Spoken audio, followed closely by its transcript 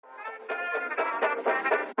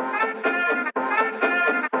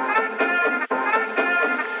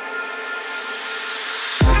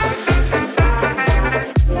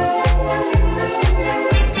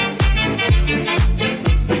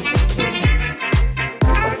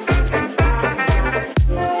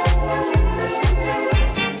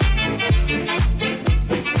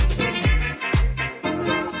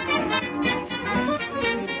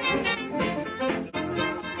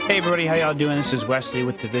everybody. How y'all doing? This is Wesley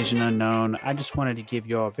with the Vision Unknown. I just wanted to give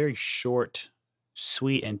y'all a very short,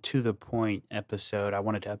 sweet, and to the point episode. I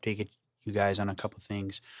wanted to update you guys on a couple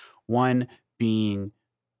things. One being,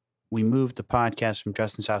 we moved the podcast from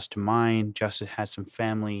Justin's house to mine. Justin has some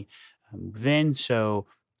family move in, so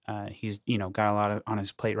he's got a lot on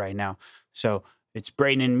his plate right now. So it's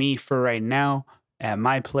Brayden and me for right now at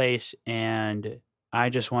my place, and I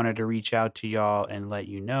just wanted to reach out to y'all and let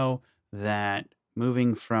you know that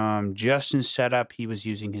moving from Justin's setup, he was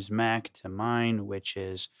using his Mac, to mine, which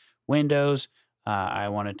is Windows. I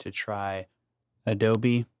wanted to try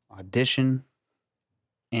Adobe Audition.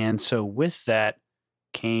 And so with that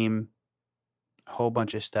came a whole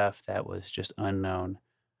bunch of stuff that was just unknown.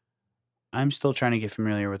 I'm still trying to get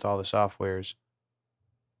familiar with all the softwares.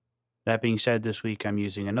 That being said, this week I'm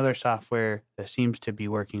using another software that seems to be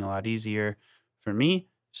working a lot easier for me.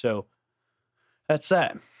 So that's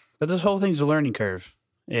that. But this whole thing's a learning curve,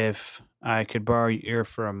 if I could borrow your ear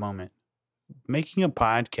for a moment. Making a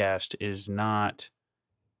podcast is not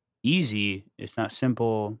easy. It's not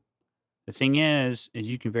simple. The thing is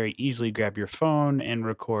you can very easily grab your phone and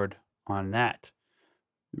record on that.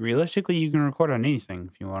 Realistically, you can record on anything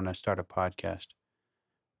if you want to start a podcast.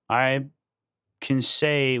 I can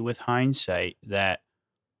say with hindsight that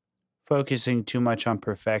focusing too much on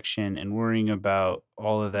perfection and worrying about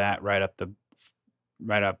all of that right up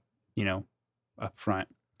front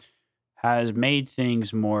has made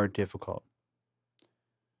things more difficult.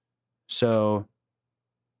 So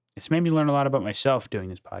it's made me learn a lot about myself doing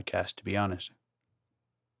this podcast, to be honest.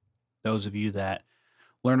 Those of you that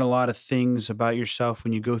learn a lot of things about yourself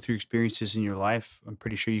when you go through experiences in your life, I'm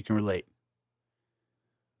pretty sure you can relate.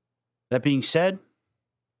 That being said,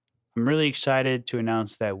 I'm really excited to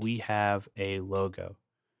announce that we have a logo.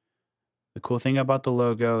 The cool thing about the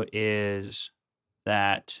logo is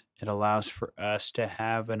that it allows for us to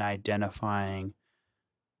have an identifying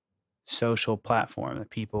social platform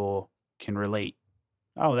that people can relate.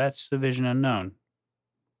 Oh, that's the Vision Unknown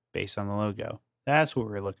based on the logo. That's what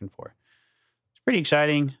we're looking for. It's pretty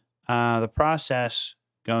exciting. The process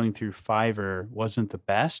going through Fiverr wasn't the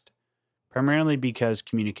best, primarily because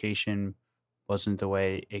communication wasn't the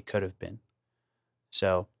way it could have been.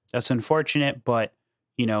 So that's unfortunate, but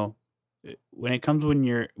when it comes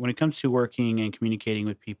to working and communicating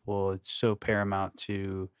with people, it's so paramount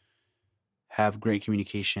to have great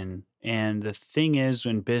communication. And the thing is,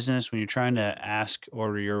 in business, when you're trying to ask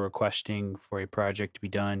or you're requesting for a project to be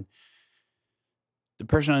done, the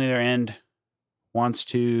person on the other end wants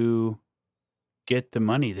to get the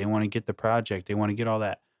money. They want to get the project. They want to get all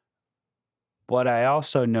that. But I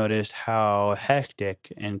also noticed how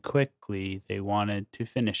hectic and quickly they wanted to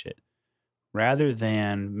finish it, rather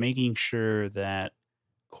than making sure that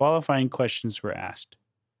qualifying questions were asked.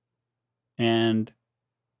 And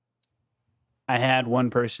I had one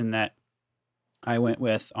person that I went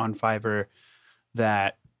with on Fiverr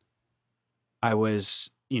that I was,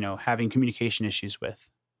 having communication issues with.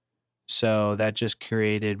 So that just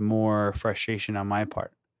created more frustration on my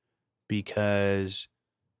part, because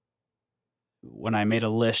when I made a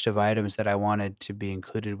list of items that I wanted to be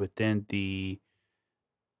included within the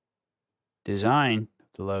design of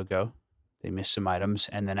the logo, they missed some items.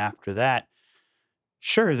 And then after that,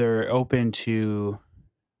 sure, they're open to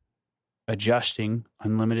adjusting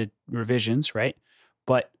unlimited revisions, right?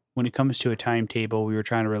 But when it comes to a timetable, we were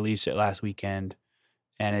trying to release it last weekend,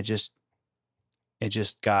 and it just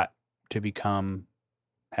got to become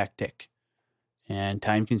hectic and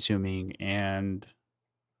time consuming, and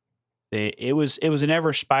it was an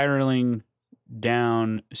ever spiraling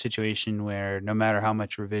down situation where no matter how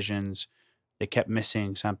much revisions, they kept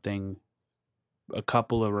missing something a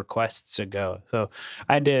couple of requests ago. So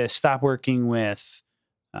I had to stop working with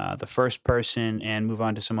the first person and move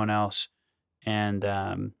on to someone else. And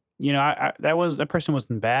that person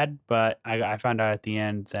wasn't bad, but I found out at the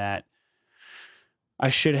end that I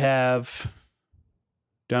should have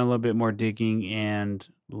done a little bit more digging and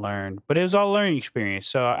learned. But it was all a learning experience.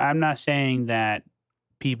 So I'm not saying that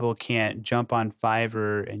people can't jump on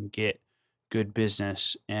Fiverr and get good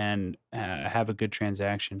business and have a good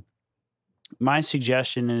transaction. My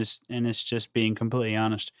suggestion is, and it's just being completely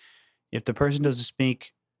honest, if the person doesn't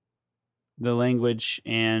speak the language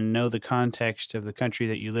and know the context of the country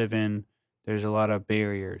that you live in, there's a lot of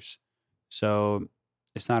barriers. So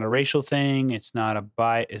it's not a racial thing. It's not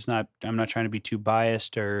I'm not trying to be too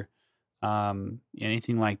biased or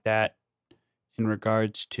anything like that in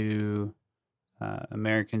regards to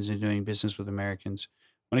Americans and doing business with Americans.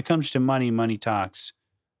 When it comes to money, money talks.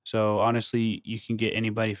 So honestly, you can get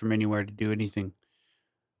anybody from anywhere to do anything.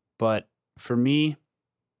 But for me,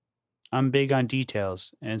 I'm big on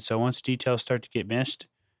details. And so once details start to get missed,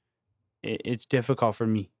 it's difficult for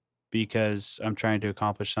me because I'm trying to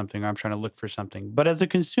accomplish something or I'm trying to look for something. But as a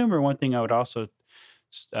consumer, one thing I would also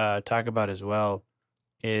talk about as well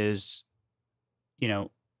is, you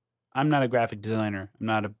know, I'm not a graphic designer. I'm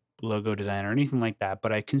not a logo designer or anything like that,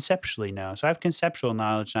 but I conceptually know. So I have conceptual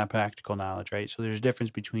knowledge, not practical knowledge, right? So there's a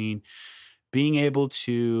difference between being able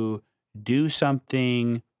to do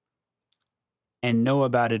something and know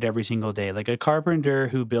about it every single day. Like a carpenter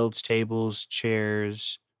who builds tables,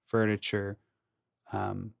 chairs, furniture,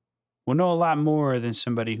 um, will know a lot more than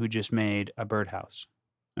somebody who just made a birdhouse.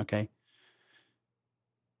 Okay.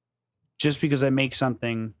 Just because I make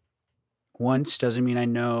something once doesn't mean I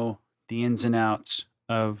know the ins and outs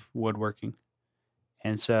of woodworking.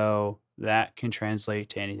 And so that can translate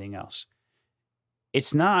to anything else.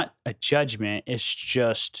 It's not a judgment, it's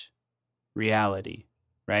just reality,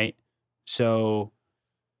 right? So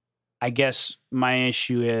I guess my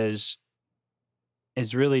issue is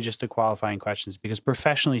really just the qualifying questions because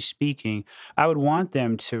professionally speaking, I would want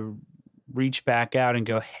them to reach back out and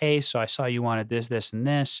go, "Hey, so I saw you wanted this, this, and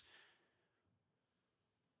this,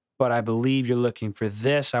 but I believe you're looking for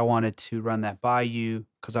this. I wanted to run that by you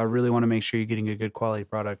because I really want to make sure you're getting a good quality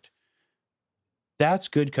product." That's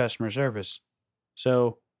good customer service.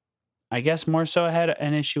 So I guess more so I had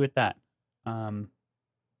an issue with that. Um,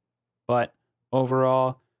 but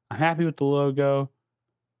overall, I'm happy with the logo.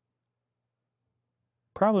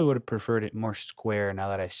 Probably would have preferred it more square now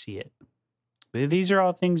that I see it. But these are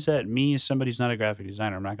all things that me, as somebody who's not a graphic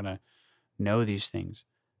designer, I'm not going to know these things.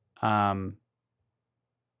 Um,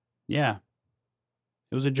 yeah,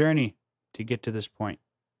 it was a journey to get to this point.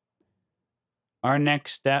 Our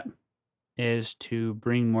next step is to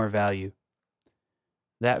bring more value.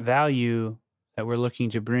 That value that we're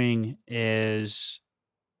looking to bring is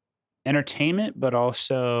entertainment, but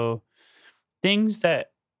also things that,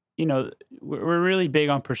 we're really big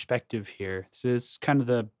on perspective here. So it's kind of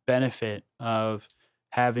the benefit of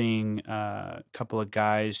having a couple of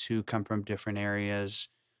guys who come from different areas,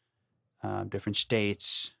 different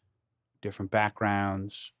states, different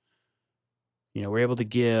backgrounds. We're able to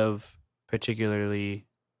give particularly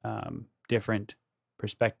different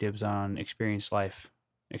perspectives on experienced life,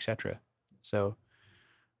 etc. So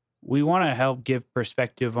we want to help give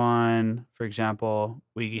perspective on, for example,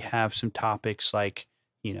 we have some topics like,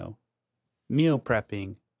 meal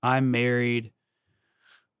prepping. I'm married.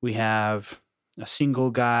 We have a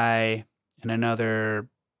single guy and another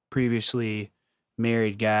previously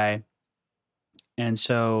married guy. And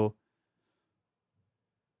so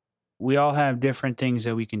we all have different things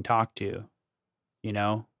that we can talk to, you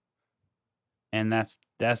know? And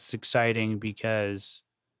that's exciting because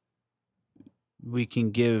we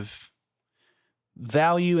can give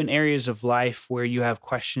value in areas of life where you have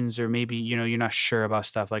questions or maybe, you're not sure about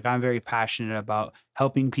stuff. Like I'm very passionate about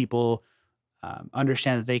helping people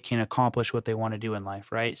understand that they can accomplish what they want to do in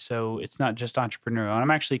life, right? So it's not just entrepreneurial. And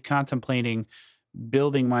I'm actually contemplating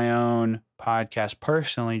building my own podcast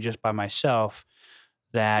personally, just by myself,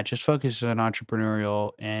 that just focuses on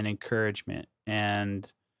entrepreneurial and encouragement and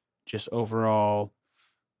just overall,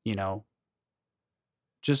 you know,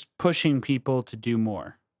 just pushing people to do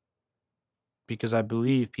more because I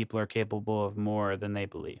believe people are capable of more than they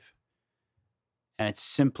believe. And it's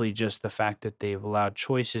simply just the fact that they've allowed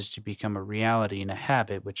choices to become a reality and a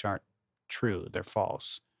habit, which aren't true, they're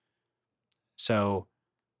false. So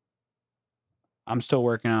I'm still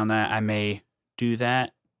working on that. I may do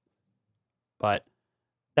that. But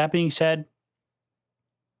that being said,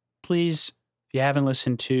 please, if you haven't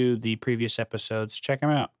listened to the previous episodes, check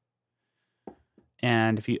them out.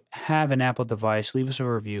 And if you have an Apple device, leave us a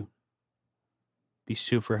review. Be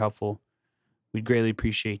super helpful. We'd greatly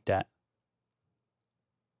appreciate that.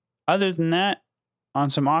 Other than that,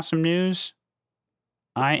 on some awesome news,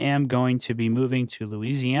 I am going to be moving to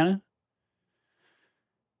Louisiana,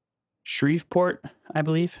 Shreveport, I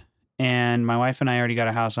believe. And my wife and I already got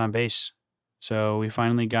a house on base. So we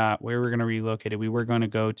finally got where we're going to relocate it. We were going to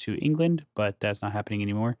go to England, but that's not happening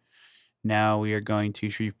anymore. Now we are going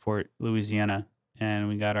to Shreveport, Louisiana, and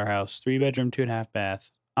we got our house, 3-bedroom, 2.5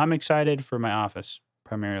 bath. I'm excited for my office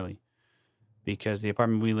primarily because the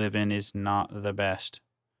apartment we live in is not the best.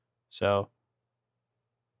 So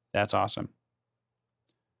that's awesome.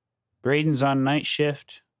 Braden's on night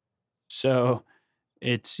shift, so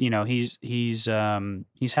it's he's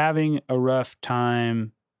having a rough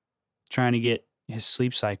time trying to get his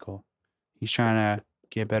sleep cycle. He's trying to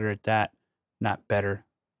get better at that. Not better,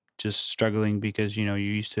 just struggling because you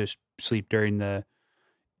used to sleep during the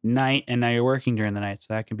night and now you're working during the night, so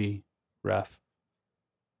that can be rough.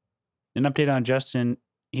 An update on Justin.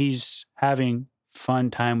 he's having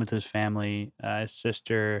fun time with his family. His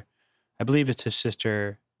sister, I believe it's his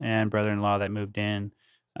sister and brother-in-law that moved in.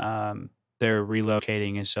 They're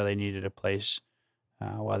relocating, and so they needed a place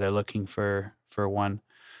while they're looking for one.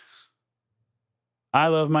 I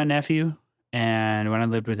love my nephew, and when I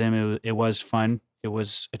lived with him, it was fun. It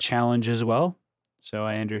was a challenge as well, so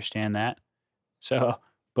I understand that. So,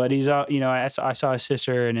 but he's all, I saw his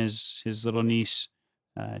sister and his little niece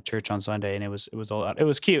at church on Sunday, and it was it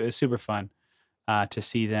was cute. It was super fun to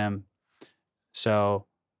see them. So,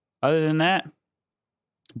 other than that,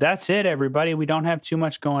 that's it, everybody. We don't have too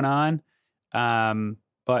much going on,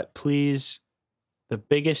 but please, the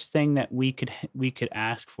biggest thing that we could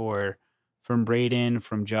ask for from Braden,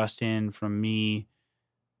 from Justin, from me,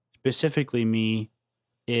 specifically me,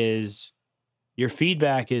 is your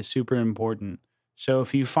feedback is super important. So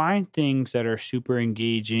if you find things that are super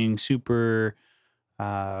engaging, super,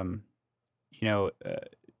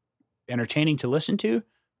 entertaining to listen to,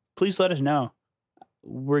 please let us know.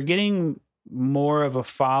 We're getting more of a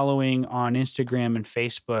following on Instagram and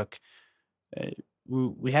Facebook.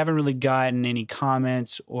 We haven't really gotten any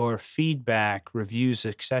comments or feedback, reviews,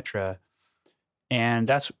 etc. And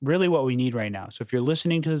that's really what we need right now. So if you're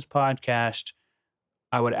listening to this podcast,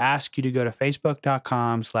 I would ask you to go to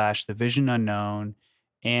facebook.com/thevisionunknown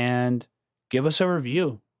and give us a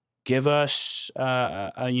review. Give us,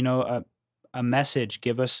 a message.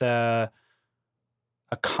 Give us a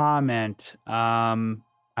comment. I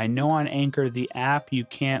know on Anchor, the app, you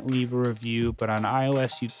can't leave a review, but on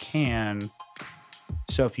iOS, you can.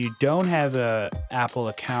 So if you don't have a Apple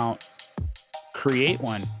account, create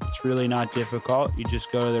one. It's really not difficult. You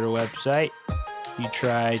just go to their website. You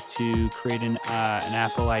try to create an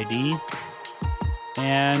Apple ID,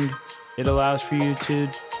 and it allows for you to,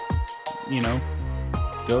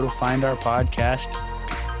 go to find our podcast.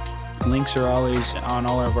 Links are always on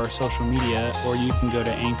all of our social media, or you can go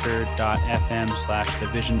to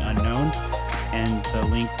anchor.fm/thevisionunknown, and the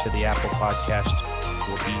link to the Apple podcast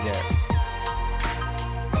will be there.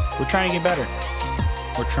 We're trying to get better.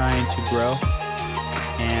 We're trying to grow,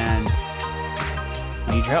 and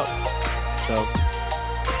we need your help. So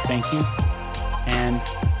thank you, and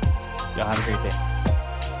y'all have a great day.